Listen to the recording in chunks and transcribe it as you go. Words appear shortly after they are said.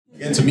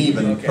Again to me,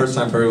 but okay. First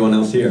time for everyone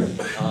else here.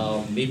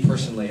 Me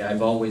personally,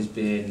 I've always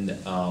been,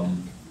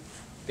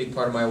 big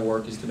part of my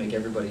work is to make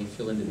everybody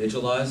feel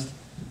individualized.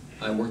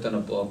 I worked on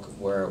a book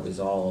where it was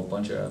all a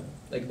bunch of,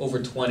 like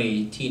over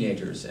 20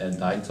 teenagers,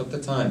 and I took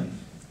the time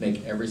to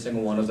make every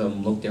single one of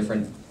them look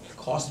different. It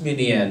cost me in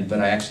the end, but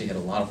I actually had a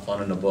lot of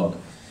fun in the book.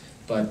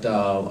 But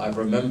I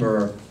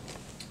remember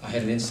I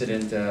had an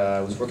incident,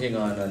 I was working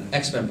on an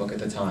X-Men book at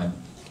the time,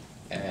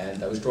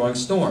 and I was drawing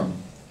Storm.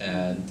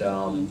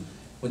 And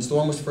when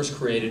Storm was first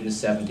created in the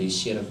 70s,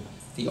 she had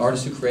the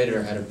artist who created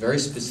her had a very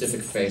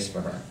specific face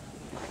for her.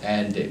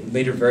 And it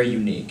made her very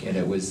unique. And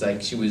it was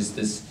like she was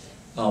this,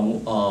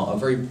 a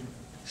very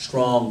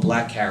strong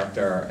black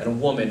character and a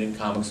woman in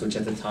comics, which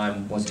at the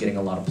time was getting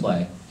a lot of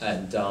play.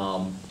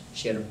 And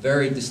she had a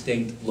very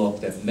distinct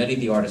look that many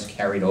of the artists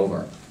carried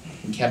over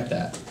and kept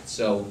that.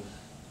 So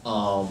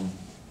around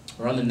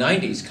the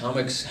 90s,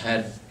 comics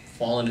had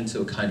fallen into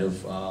a kind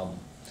of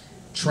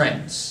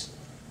trance.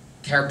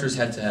 Characters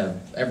had to have,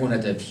 everyone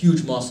had to have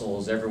huge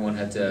muscles, everyone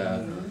had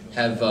to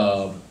have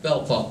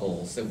belt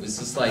buckles. It was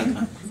just like,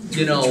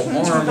 you know,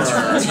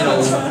 armor, you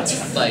know,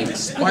 like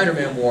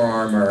Spider-Man wore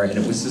armor, and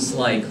it was just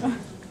like,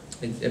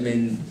 I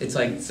mean, it's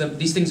like,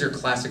 these things are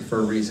classic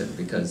for a reason,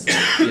 because,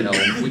 you know,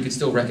 we could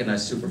still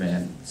recognize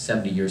Superman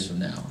 70 years from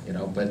now, you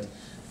know, but,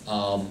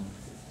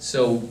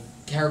 so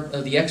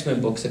the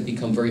X-Men books had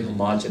become very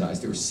homogenized.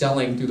 They were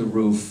selling through the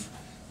roof,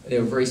 they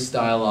were very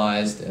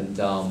stylized, and,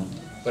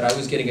 but I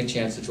was getting a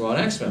chance to draw an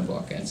X-Men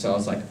book, and so I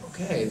was like,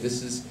 okay,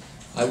 this is,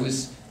 I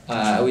was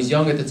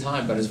young at the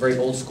time, but I was very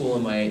old school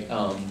in my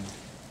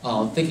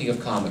thinking of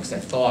comics. I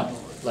thought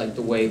like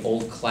the way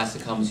old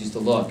classic comics used to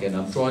look, and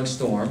I'm drawing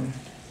Storm,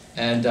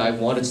 and I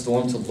wanted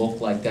Storm to look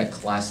like that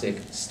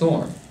classic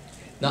Storm.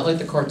 Not like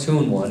the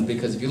cartoon one,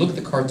 because if you look at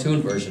the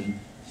cartoon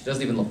version, she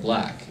doesn't even look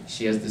black.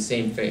 She has the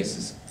same face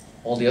as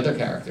all the other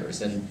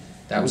characters, and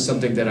that was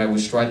something that I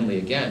was stridently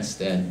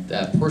against, and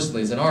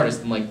personally as an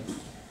artist, I'm like,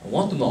 I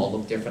want them to all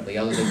look differently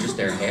other than just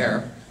their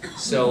hair.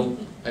 So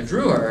I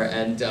drew her,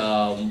 and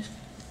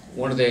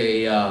one of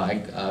the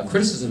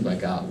criticisms I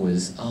got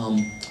was,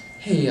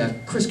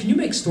 hey, Chris, can you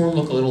make Storm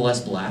look a little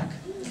less black?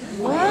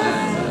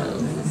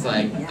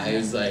 I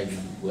was like,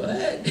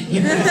 what? She's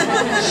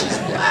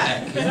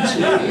black, isn't she?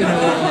 You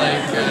know,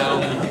 like,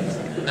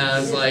 and I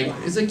was like,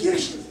 it's like, yeah,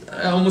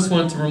 I almost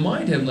wanted to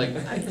remind him, like,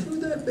 I drew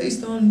that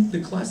based on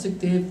the classic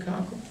Dave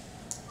Cockrum.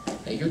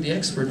 Hey, you're the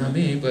expert, not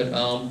me, but,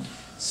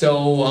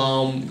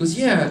 so he goes,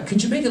 yeah,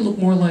 could you make it look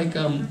more like,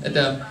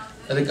 the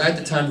guy at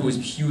the time who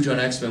was huge on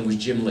X-Men was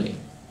Jim Lee,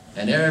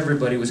 and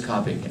everybody was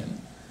copying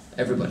him.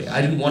 Everybody. I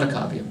didn't want to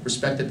copy him,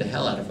 respected the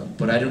hell out of him,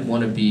 but I didn't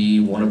want to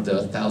be one of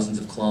the thousands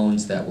of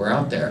clones that were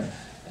out there.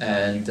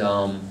 And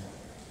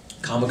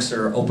comics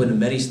are open to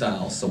many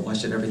styles, so why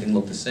should everything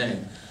look the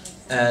same?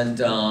 And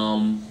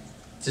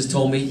just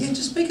told me, yeah,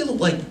 just make it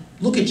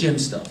look at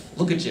Jim's stuff,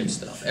 look at Jim's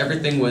stuff.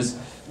 Everything was,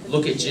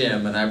 look at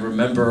Jim, and I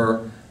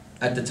remember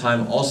at the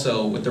time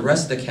also, with the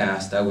rest of the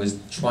cast, I was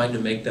trying to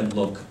make them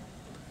look,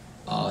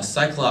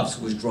 Cyclops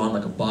was drawn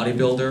like a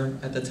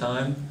bodybuilder at the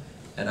time,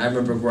 and I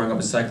remember growing up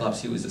with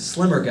Cyclops, he was a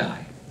slimmer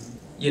guy.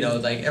 You know,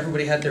 like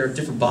everybody had their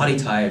different body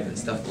type and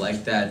stuff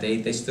like that.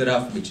 They stood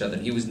out from each other.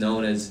 He was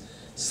known as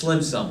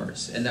Slim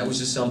Summers, and that was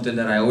just something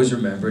that I always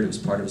remembered. It was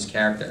part of his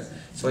character.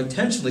 So I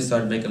intentionally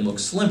started making him look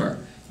slimmer.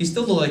 He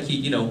still looked like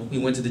he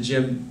went to the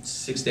gym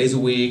 6 days a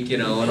week, you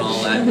know, and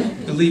all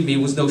that. Believe me,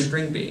 it was no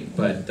string bean,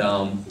 but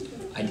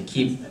I had to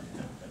keep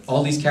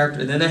all these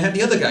characters. And then I had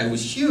the other guy who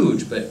was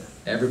huge, but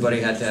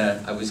everybody had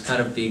to, I was kind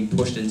of being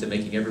pushed into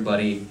making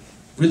everybody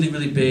really,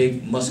 really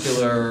big,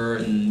 muscular,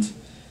 and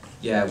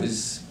yeah, it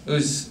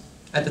was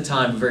at the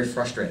time very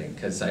frustrating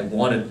because I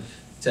wanted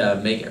to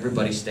make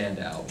everybody stand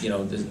out. You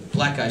know, the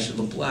black guy should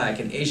look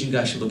black, and Asian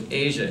guy should look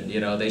Asian. You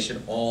know, they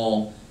should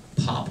all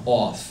pop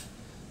off.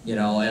 You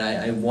know, and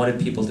I wanted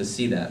people to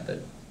see that.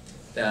 But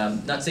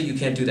not saying you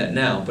can't do that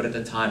now, but at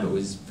the time it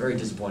was very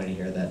disappointing to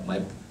hear that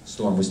my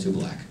Storm was too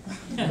black.